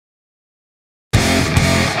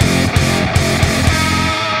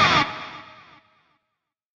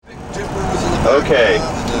Okay,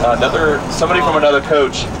 somebody from another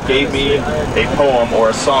coach gave me a poem or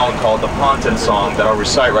a song called the Ponton Song that I'll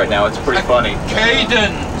recite right now. It's pretty funny.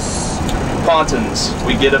 Cadence! Pontons,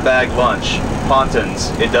 we get a bag lunch.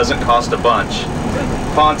 Pontons, it doesn't cost a bunch.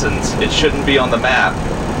 Pontons, it shouldn't be on the map.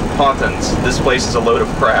 Pontons, this place is a load of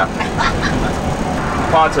crap.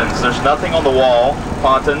 Pontons, there's nothing on the wall.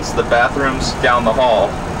 Pontons, the bathroom's down the hall.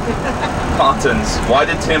 Pontons, why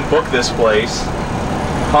did Tim book this place?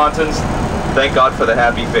 Pontons, thank God for the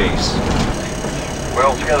happy face. We're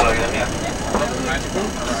all together again, yeah.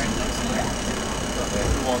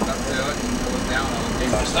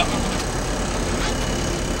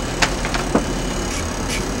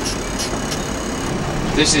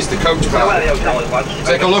 This is the coach bar.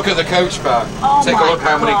 Take a look at the coach bar. Oh, take a look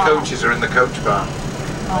how many coaches are in the coach bar.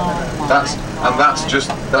 Oh, that's just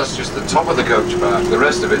the top of the coach bar. The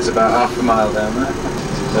rest of it's about half a mile down there.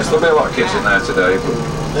 There's still be a lot of kids in there today, but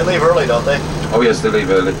they leave early, don't they? Oh yes, they leave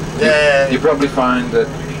early. Yeah. You probably find that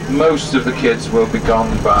most of the kids will be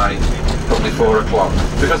gone by probably 4 o'clock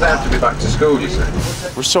because they have to be back to school. You see.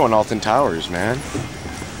 We're still in Alton Towers, man.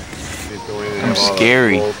 I'm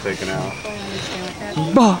scary.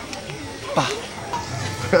 Bah. Bah.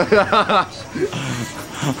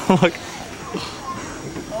 Look.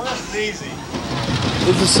 Oh, that's easy.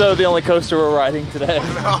 This is so the only coaster we're riding today.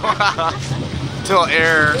 Till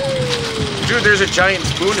air. Dude, there's a giant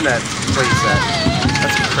spoon in that place.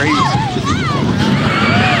 That's crazy.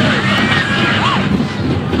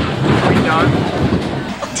 Are we done?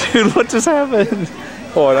 Dude, what just happened?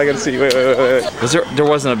 Hold on, I gotta see. Wait. There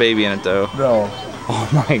wasn't a baby in it though. No.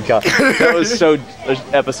 Oh my god. That was so an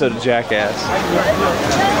episode of Jackass.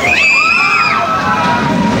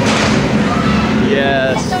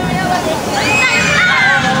 Yes.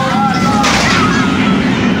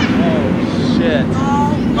 Oh shit.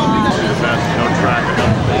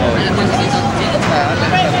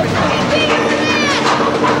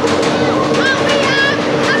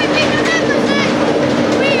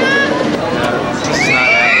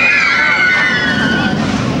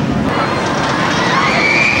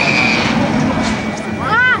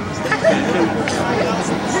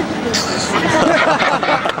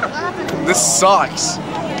 This sucks.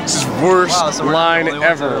 This is worst line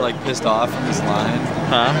ever. Like pissed off from this line.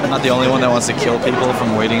 Huh? I'm not the only one that wants to kill people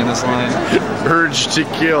from waiting in this line. Urge to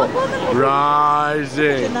kill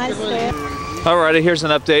rising. Alrighty, here's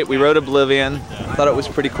an update. We rode Oblivion. Thought it was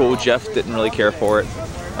pretty cool. Jeff didn't really care for it.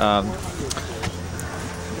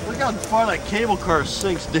 Look how far that cable car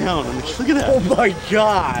sinks down. I mean, look at that. Oh my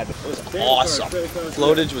god. It was awesome.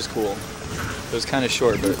 Floatage was cool. It was kind of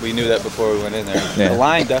short, but we knew that before we went in there. Yeah. The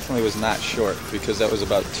line definitely was not short because that was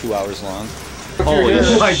about 2 hours long. Holy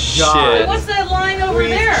shit. What's that line over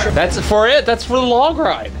there? That's for it. That's for the log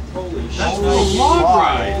ride. Holy shit. That's for the log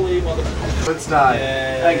ride. Let's not.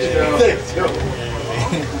 Thanks, Joe.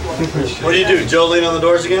 What do you do? Joe lean on the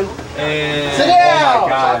doors again? And sit down!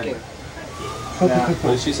 Oh my god.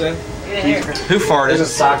 What did she say? Who farted? There's a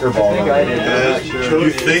soccer ball. You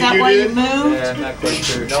think Is that you why did? you moved? Yeah, I'm not quite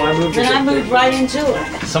sure. No, I moved Then I moved right into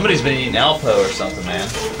it. Somebody's been eating Alpo or something, man.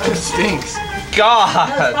 It stinks. Those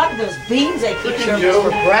God! probably those beans they keep serving us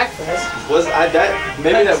for breakfast.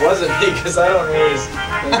 Maybe that wasn't me because I don't really.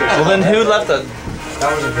 Well, then who left the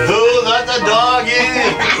Who let the dog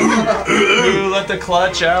in? who let the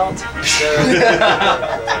clutch out?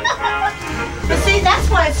 But see, that's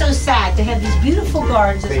why it's so sad to have these beautiful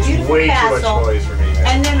gardens, this Takes beautiful way too much castle, noise for me, man.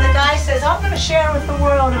 and then the guy says, I'm going to share it with the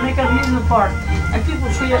world and make an amusement park. And people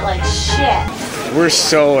treat it like shit. We're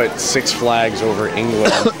so at Six Flags over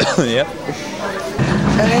England. Yep.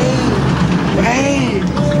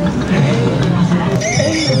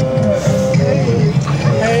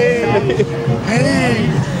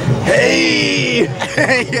 Hey!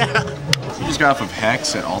 We just got off of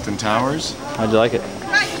Hex at Alton Towers. How'd you like it?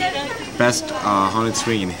 Best haunted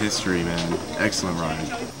swing in history, man. Excellent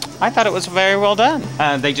ride. I thought it was very well done.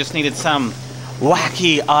 They just needed some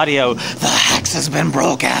wacky audio, the hex has been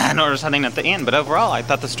broken, or something at the end. But overall, I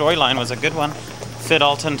thought the storyline was a good one. Fit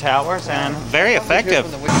Alton Towers and very effective.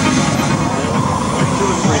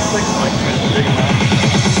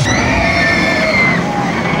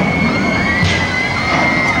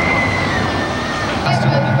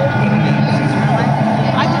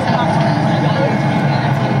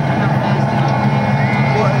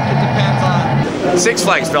 Six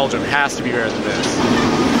Flags Belgium has to be better than this.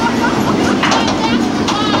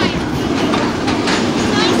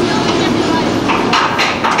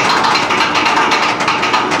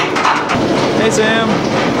 Hey, Sam.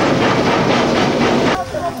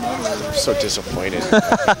 I'm so disappointed.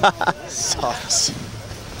 Sucks.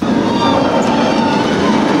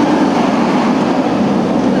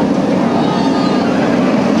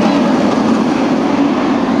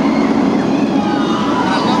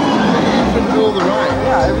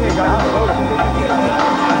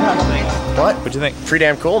 What? What'd you think? Pretty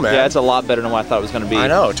damn cool, man. Yeah, it's a lot better than what I thought it was going to be. I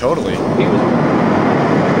know, totally.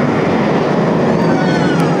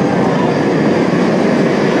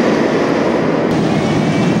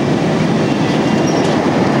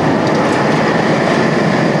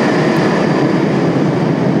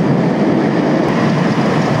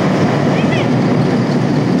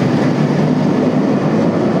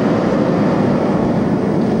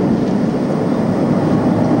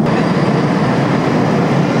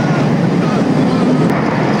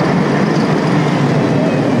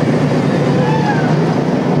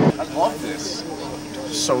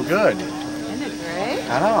 So good. Isn't it great?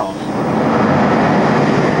 I know.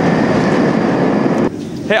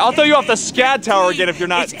 Hey, I'll throw you off the SCAD tower again if you're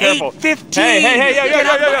not careful. 8:15. Hey, yo.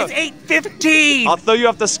 It's 8:15. I'll throw you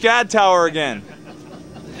off the SCAD tower again.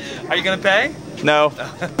 Are you gonna pay? No.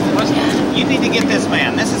 You need to get this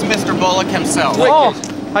man. This is Mr. Bullock himself. Oh,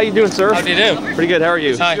 how you doing, sir? How do you do? Pretty good. How are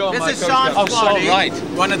you? Hi. This is Sean Flaharty, right.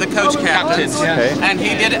 one of the coach captains, Okay. and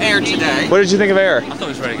he did air today. What did you think of air? I thought it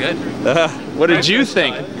was very good. What did you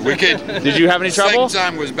think? Wicked. Did you have any trouble? Second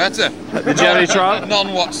time was better. Did you have any trouble?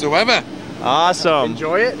 None whatsoever. Awesome.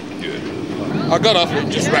 Enjoy it? I got off and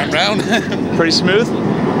just ran round. Pretty smooth?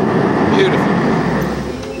 Beautiful.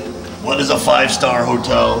 What does a 5-star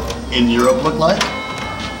hotel in Europe look like?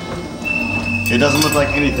 It doesn't look like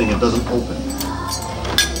anything. It doesn't open.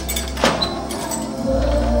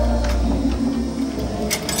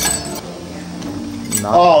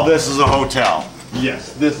 Oh, this is a hotel.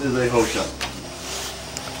 Yes, this is a hotel.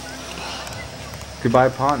 Goodbye,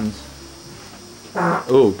 Pontins.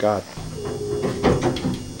 Oh, God.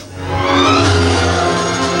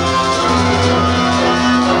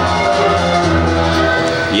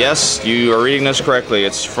 Yes, you are reading this correctly.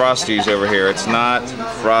 It's Frosties over here. It's not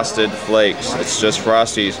Frosted Flakes. It's just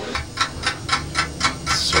Frosties.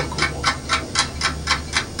 So cool.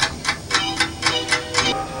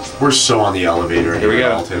 We're so on the elevator. Here we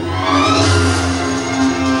go. Alton. I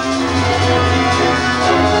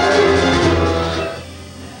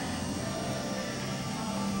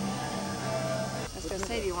was gonna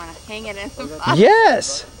say, do you want to hang it in the box?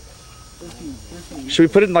 Yes! Should we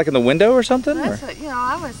put it in, like in the window or something? Or? That's what, you know,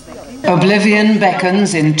 I was thinking. Oblivion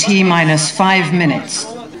beckons in T-5 minutes.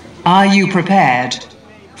 Are you prepared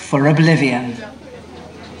for Oblivion?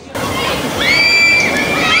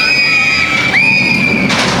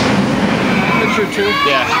 Picture two?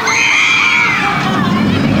 Yeah.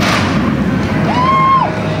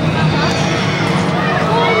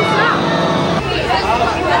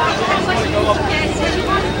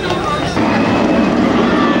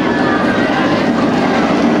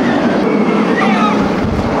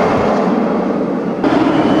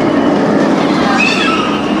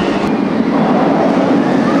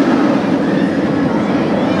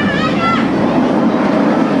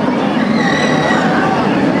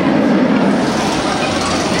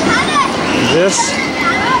 This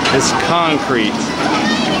is concrete.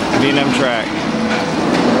 B&M track.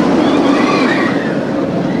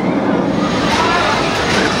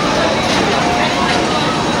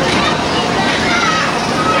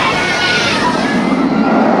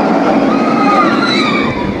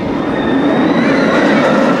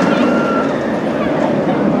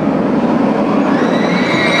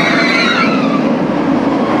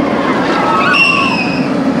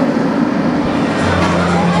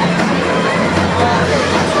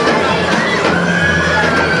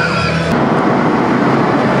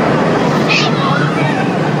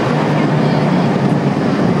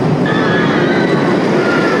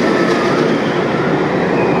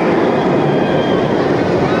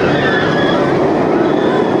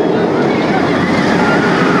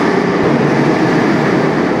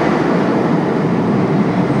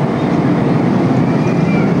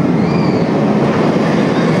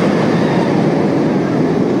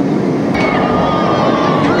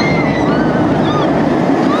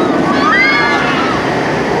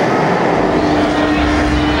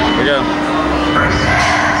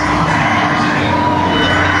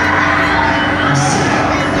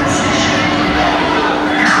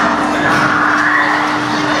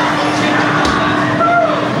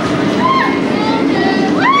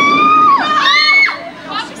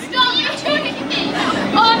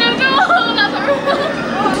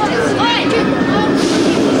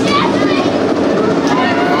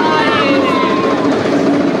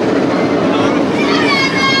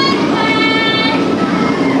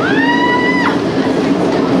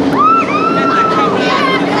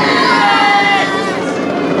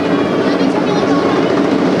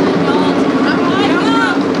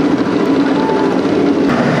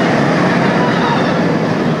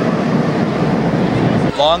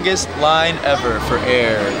 longest line ever for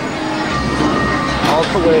air. All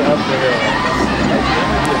the way up the hill.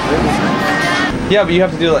 Yeah, but you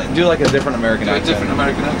have to do like a different American accent. A different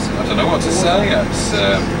American accent. I don't know what to say. It's,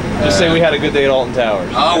 just say we had a good day at Alton Towers.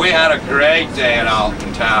 Oh, we had a great day at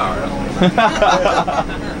Alton Towers.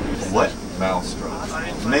 What? Maelstrom.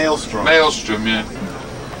 Maelstrom. Maelstrom, yeah.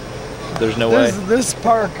 There's no way. This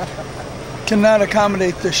park cannot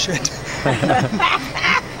accommodate this shit.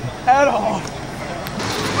 At all.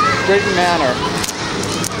 Drayton Manor.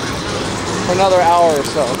 For another hour or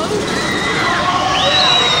so.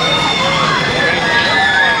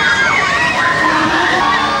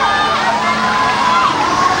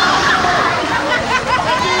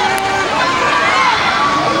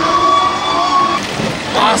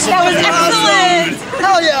 Awesome. That was excellent.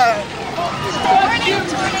 Hell yeah.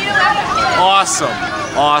 Awesome.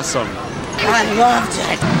 Awesome. I loved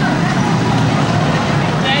it.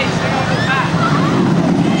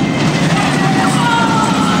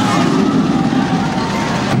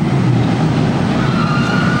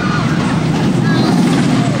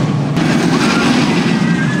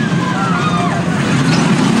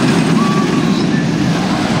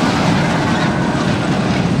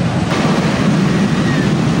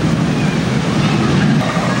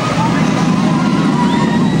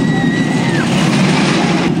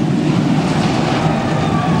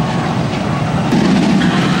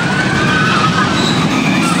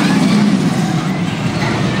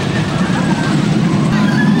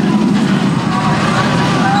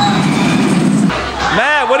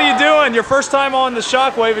 Your first time on the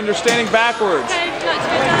shockwave and you're standing backwards.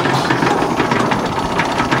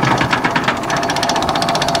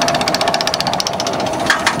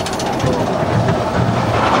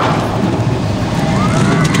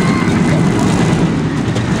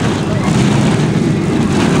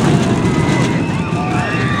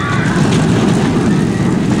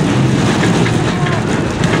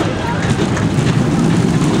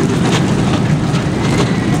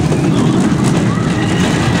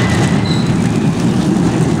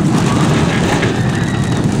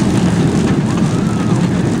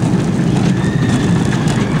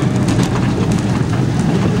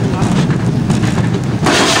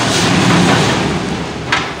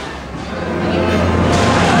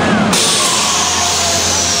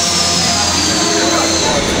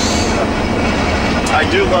 I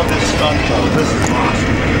do love this stunt though. This is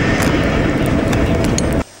awesome.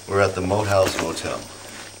 We're at the Moat House Motel.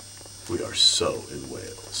 We are so in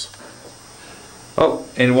Wales. Oh,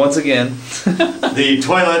 and once again, the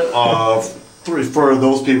toilet for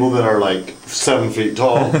those people that are like 7 feet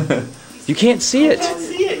tall. You can't see it. You can't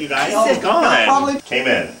see it, you guys. Oh, it's gone. Came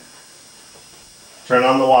in. Turned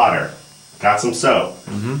on the water. Got some soap.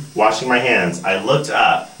 Washing my hands. I looked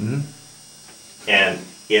up. And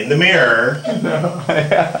in the mirror,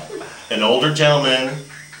 an older gentleman.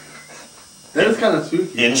 That is kind of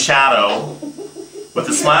spooky. In shadow, with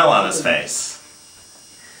a smile on his face.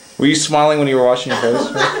 Were you smiling when you were washing your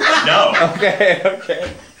face? No. Okay,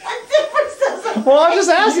 okay. Well, I'm just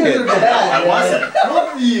asking. No, I wasn't.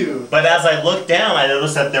 Love you. But as I looked down, I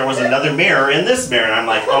noticed that there was another mirror in this mirror, and I'm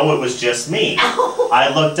like, oh, it was just me.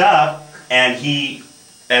 I looked up, and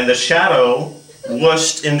the shadow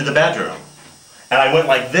whooshed into the bedroom. And I went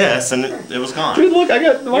like this, and it was gone. Dude, look, I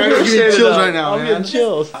got You're getting chills right now, I'm getting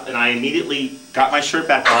chills. And I immediately got my shirt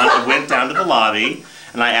back on and went down to the lobby,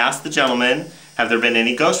 and I asked the gentleman, have there been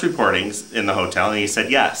any ghost reportings in the hotel? And he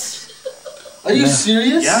said yes. Are you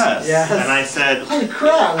serious? Yes. And I said, holy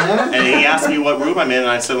crap, man. And he asked me what room I'm in, and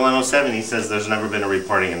I said 107. He says there's never been a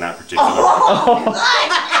reporting in that particular room.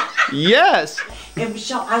 Yes. If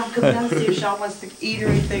Sean, I would come down and see if Sean wants to eat or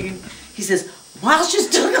anything, and he says, "Well,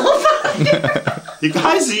 just don't know about it." You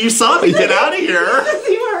guys, you saw me get out of here.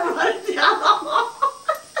 You were running down the hall.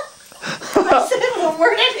 I said, "Well,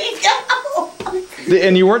 where did he go?"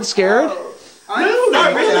 And you weren't scared? No,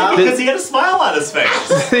 not really, because he had a smile on his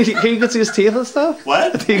face. Can you see his teeth and stuff?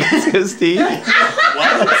 What? Can you see his teeth?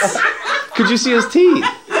 What? Could you see his teeth?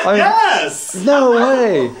 Yes. No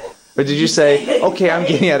way. Or did you say, okay, I'm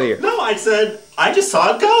getting out of here? No, I said, I just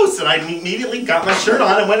saw a ghost, and I immediately got my shirt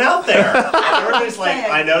on and went out there. And everybody's like,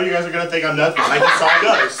 I know you guys are going to think I'm nuts, but I just saw a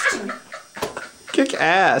ghost. Kick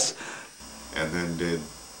ass. And then did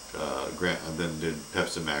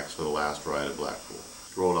Pepsi Max for the last ride at Blackpool.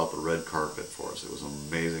 Rolled out the red carpet for us. It was an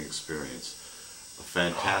amazing experience. A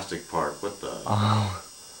fantastic park. What the?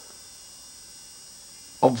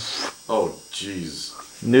 Oh, jeez.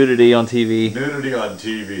 Nudity on TV. Nudity on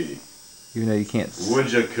TV. Even though you can't.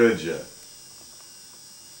 Would ya, could ya?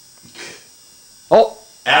 Oh!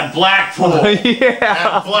 At Blackpool! Yeah!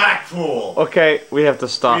 At Blackpool! Okay, we have to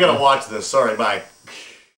stop. We gotta watch this. Sorry, bye.